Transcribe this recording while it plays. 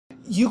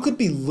You could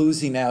be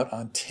losing out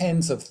on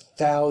tens of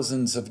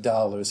thousands of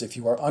dollars if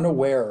you are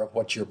unaware of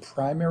what your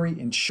primary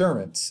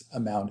insurance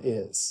amount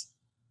is.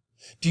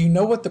 Do you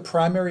know what the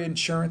primary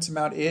insurance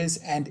amount is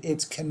and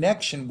its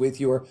connection with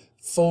your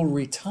full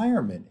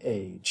retirement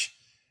age?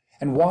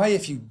 And why,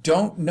 if you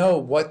don't know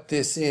what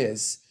this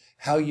is,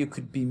 how you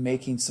could be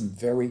making some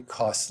very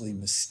costly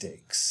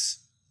mistakes.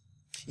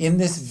 In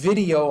this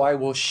video, I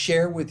will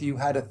share with you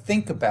how to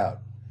think about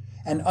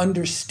and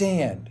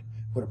understand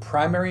what a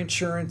primary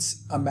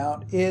insurance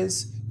amount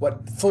is,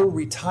 what full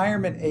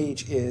retirement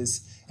age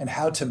is, and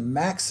how to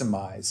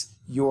maximize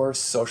your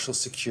Social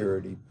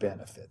Security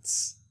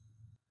benefits.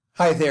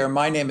 Hi there,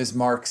 my name is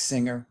Mark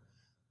Singer,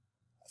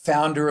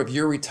 founder of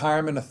Your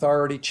Retirement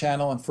Authority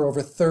channel, and for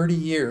over 30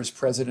 years,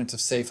 president of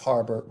Safe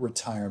Harbor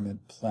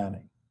Retirement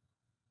Planning.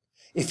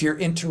 If you're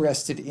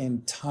interested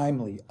in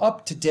timely,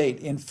 up-to-date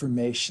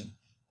information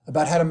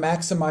about how to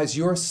maximize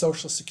your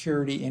Social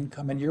Security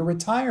income and your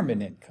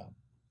retirement income,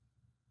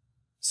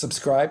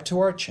 subscribe to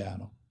our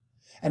channel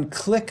and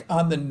click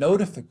on the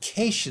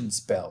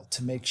notifications bell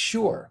to make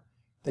sure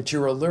that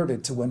you're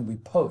alerted to when we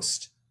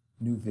post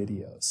new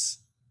videos.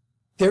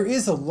 There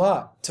is a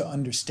lot to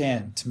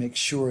understand to make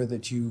sure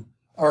that you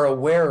are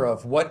aware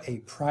of what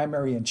a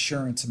primary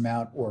insurance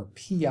amount, or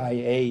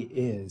PIA,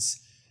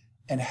 is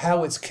and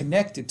how it's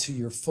connected to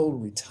your full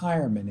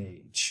retirement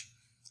age.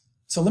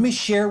 So let me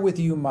share with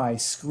you my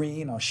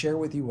screen. I'll share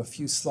with you a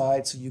few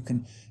slides so you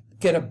can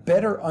get a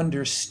better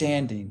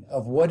understanding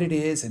of what it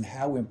is and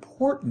how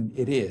important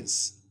it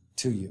is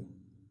to you.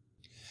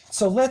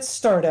 So let's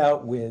start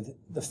out with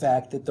the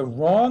fact that the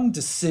wrong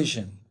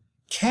decision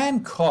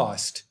can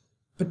cost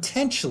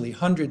potentially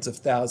hundreds of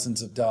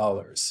thousands of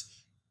dollars,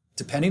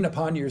 depending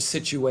upon your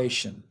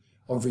situation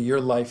over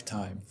your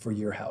lifetime for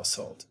your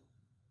household.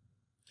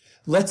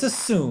 Let's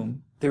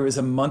assume there is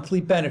a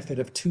monthly benefit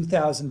of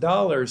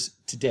 $2,000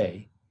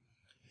 today,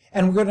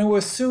 and we're going to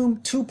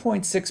assume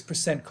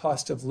 2.6%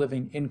 cost of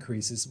living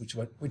increases, which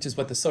is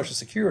what the Social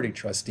Security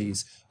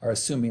trustees are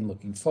assuming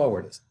looking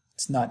forward.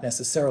 It's not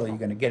necessarily you're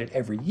going to get it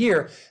every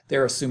year.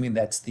 They're assuming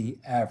that's the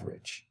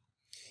average.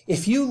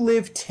 If you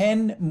live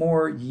 10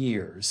 more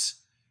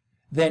years,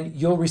 then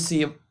you'll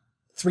receive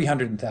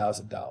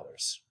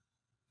 $300,000.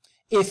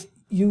 If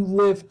you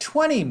live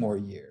 20 more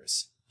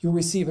years, you'll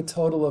receive a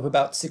total of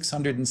about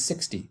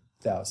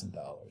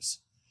 $660,000.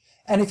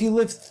 And if you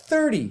live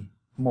 30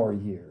 more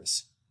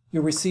years,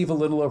 you'll receive a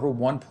little over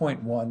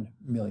 $1.1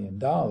 million.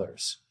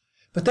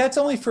 But that's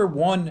only for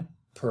one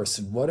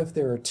person. What if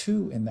there are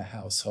two in the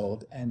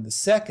household and the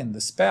second,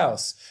 the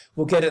spouse,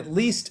 will get at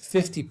least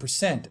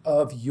 50%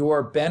 of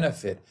your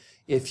benefit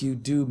if you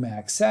do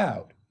max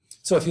out?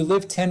 So if you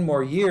live 10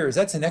 more years,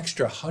 that's an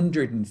extra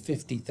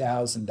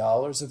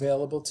 $150,000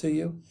 available to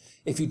you.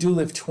 If you do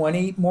live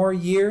 20 more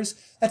years,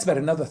 that's about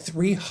another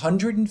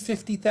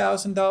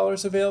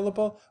 $350,000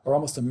 available, or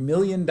almost $1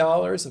 million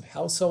of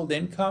household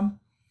income.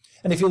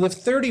 And if you live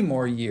 30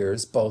 more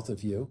years, both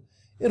of you,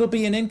 it'll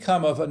be an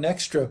income of an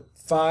extra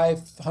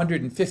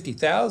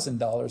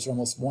 $550,000, or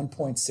almost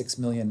 $1.6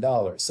 million.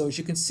 So as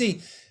you can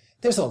see,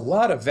 there's a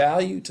lot of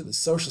value to the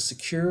Social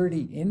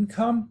Security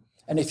income.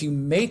 And if you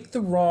make the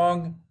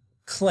wrong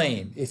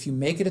claim, if you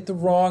make it at the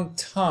wrong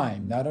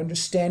time, not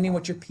understanding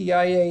what your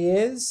PIA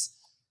is,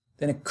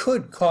 then it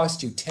could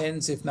cost you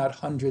tens, if not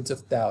hundreds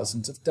of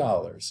thousands of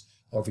dollars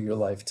over your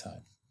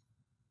lifetime.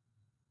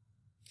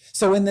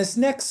 So in this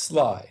next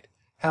slide,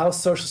 how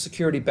Social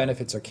Security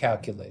benefits are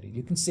calculated,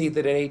 you can see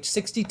that at age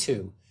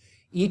 62,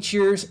 each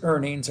year's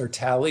earnings are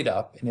tallied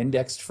up and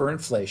indexed for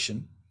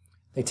inflation.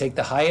 They take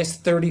the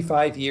highest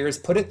 35 years,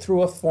 put it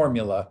through a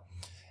formula,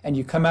 and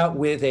you come out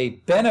with a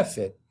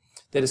benefit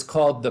that is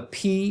called the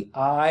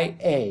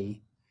PIA,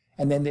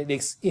 and then it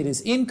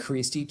is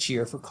increased each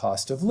year for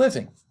cost of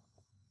living.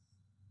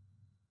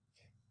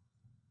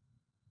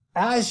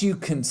 As you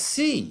can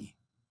see,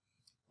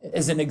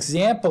 as an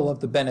example of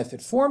the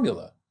benefit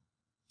formula,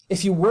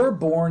 if you were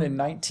born in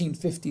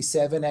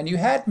 1957 and you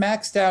had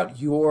maxed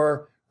out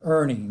your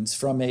earnings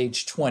from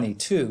age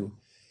 22,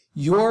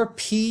 your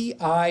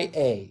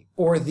PIA,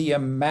 or the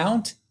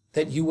amount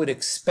that you would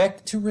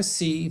expect to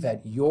receive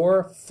at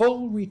your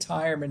full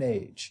retirement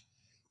age,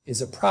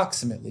 is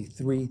approximately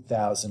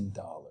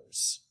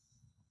 $3,000.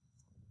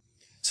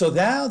 So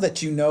now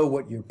that you know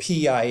what your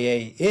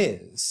PIA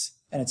is,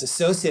 and it's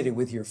associated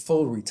with your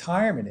full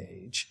retirement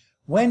age,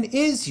 when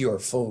is your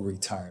full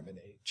retirement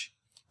age?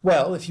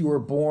 Well, if you were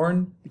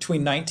born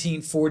between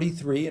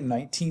 1943 and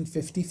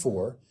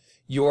 1954,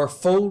 your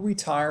full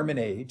retirement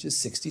age is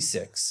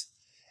 66.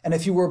 And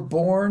if you were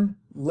born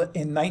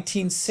in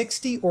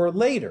 1960 or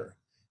later,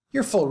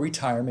 your full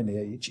retirement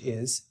age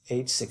is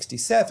age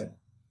 67.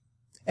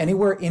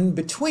 Anywhere in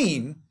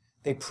between,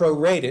 they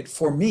prorate it.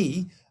 For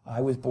me, I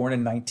was born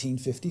in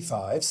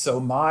 1955, so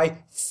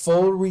my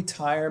full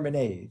retirement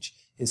age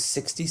is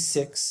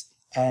 66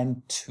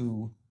 and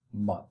 2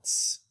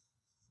 months.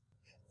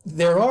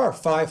 There are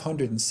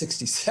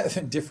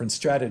 567 different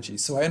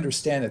strategies, so I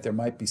understand that there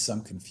might be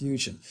some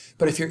confusion.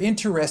 But if you're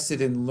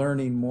interested in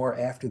learning more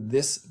after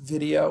this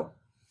video,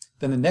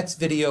 then the next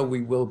video we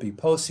will be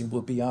posting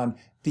will be on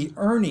the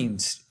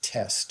earnings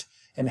test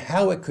and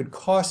how it could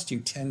cost you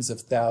tens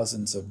of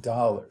thousands of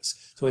dollars.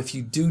 So if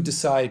you do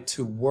decide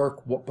to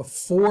work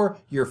before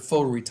your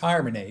full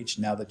retirement age,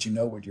 now that you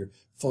know what your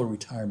full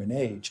retirement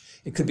age,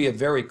 it could be a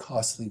very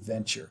costly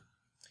venture.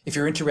 If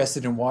you're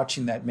interested in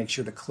watching that, make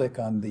sure to click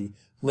on the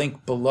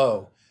link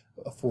below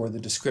for the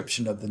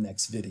description of the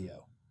next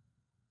video.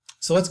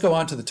 So let's go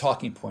on to the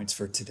talking points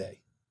for today.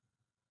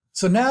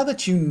 So now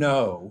that you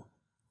know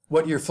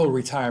what your full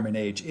retirement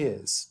age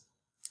is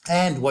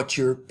and what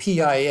your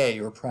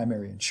PIA or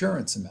primary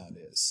insurance amount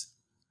is,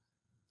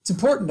 it's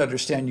important to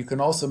understand you can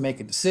also make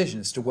a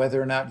decision as to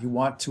whether or not you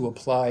want to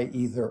apply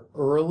either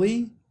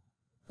early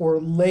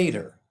or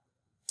later.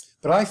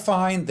 But I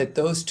find that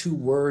those two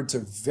words are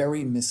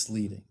very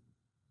misleading.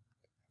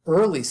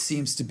 Early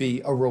seems to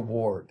be a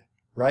reward,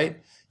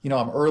 right? You know,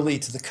 I'm early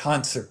to the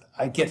concert,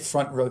 I get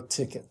front row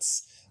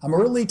tickets. I'm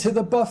early to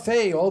the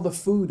buffet, all the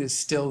food is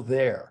still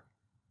there.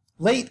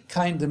 Late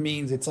kind of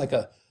means it's like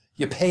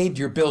you paid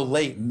your bill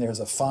late and there's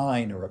a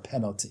fine or a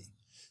penalty.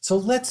 So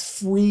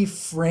let's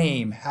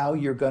reframe how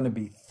you're going to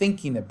be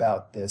thinking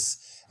about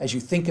this as you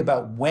think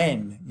about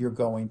when you're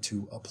going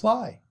to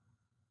apply.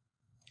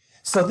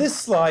 So this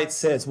slide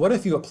says, what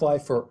if you apply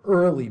for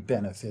early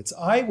benefits?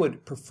 I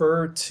would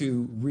prefer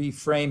to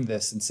reframe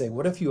this and say,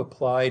 what if you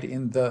applied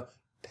in the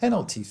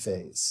penalty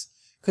phase?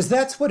 Because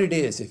that's what it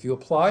is. If you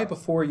apply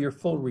before your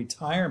full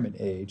retirement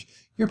age,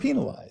 you're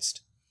penalized.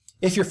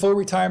 If your full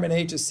retirement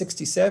age is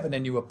 67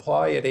 and you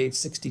apply at age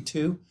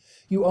 62,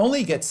 you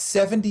only get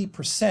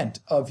 70%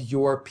 of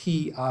your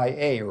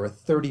PIA, or a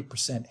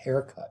 30%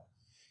 haircut.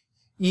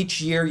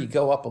 Each year you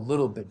go up a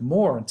little bit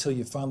more until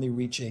you finally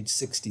reach age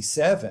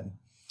 67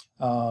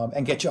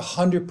 and get you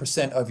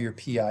 100% of your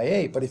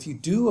PIA. But if you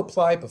do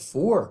apply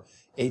before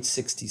age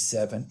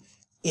 67,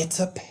 it's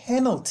a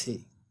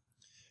penalty.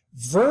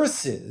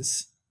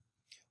 Versus,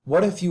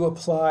 what if you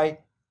apply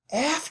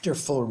after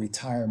full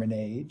retirement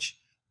age?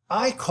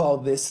 I call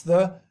this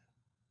the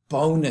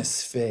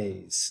bonus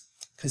phase,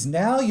 because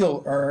now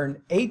you'll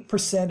earn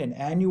 8% in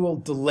annual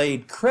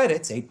delayed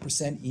credits,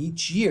 8%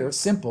 each year,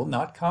 simple,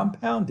 not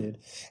compounded.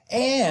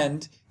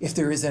 And if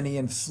there is any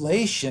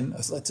inflation,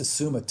 let's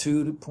assume a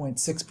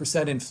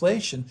 2.6%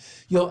 inflation,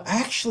 you'll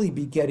actually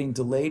be getting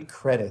delayed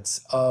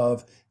credits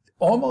of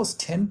almost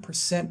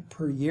 10%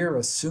 per year,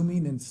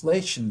 assuming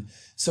inflation.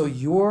 So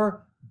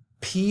your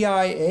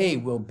PIA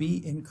will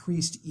be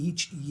increased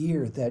each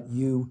year that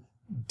you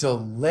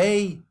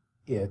delay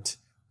it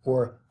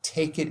or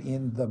take it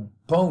in the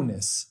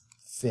bonus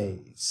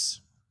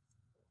phase.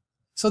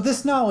 So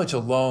this knowledge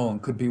alone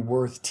could be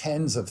worth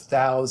tens of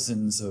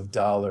thousands of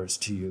dollars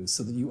to you,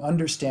 so that you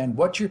understand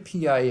what your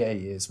PIA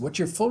is, what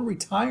your full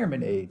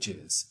retirement age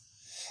is,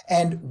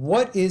 and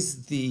what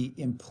is the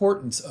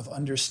importance of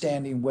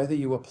understanding whether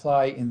you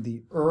apply in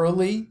the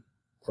early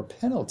or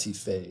penalty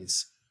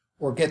phase,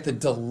 or get the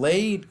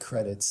delayed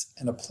credits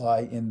and apply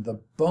in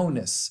the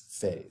bonus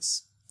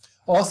phase.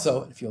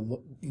 Also, if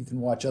you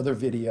can watch other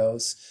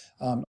videos,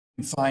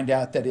 you find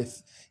out that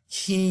if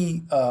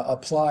he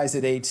applies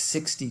at age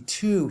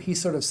 62,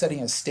 he's sort of setting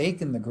a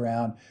stake in the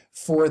ground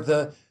for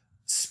the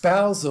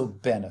spousal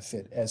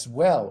benefit as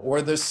well,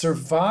 or the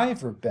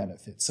survivor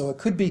benefit. So it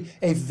could be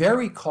a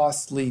very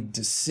costly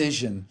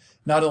decision,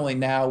 not only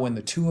now when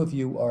the two of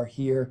you are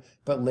here,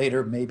 but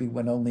later maybe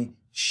when only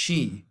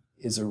she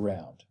is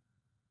around.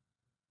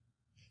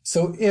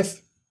 So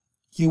if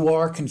you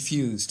are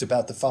confused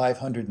about the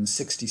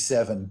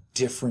 567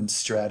 different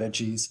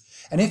strategies,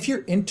 and if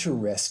you're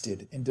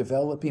interested in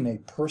developing a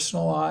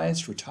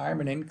personalized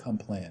retirement income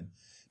plan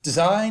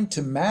designed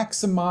to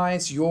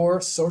maximize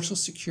your Social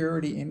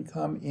Security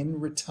income in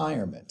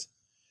retirement,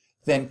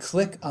 then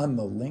click on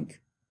the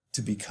link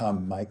to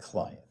become my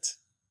client.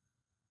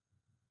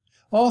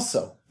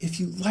 Also, if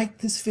you like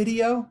this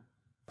video,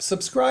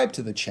 subscribe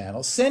to the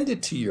channel, send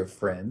it to your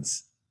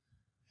friends.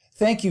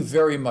 Thank you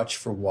very much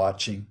for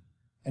watching,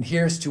 and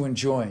here's to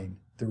enjoying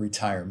the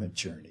retirement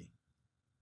journey.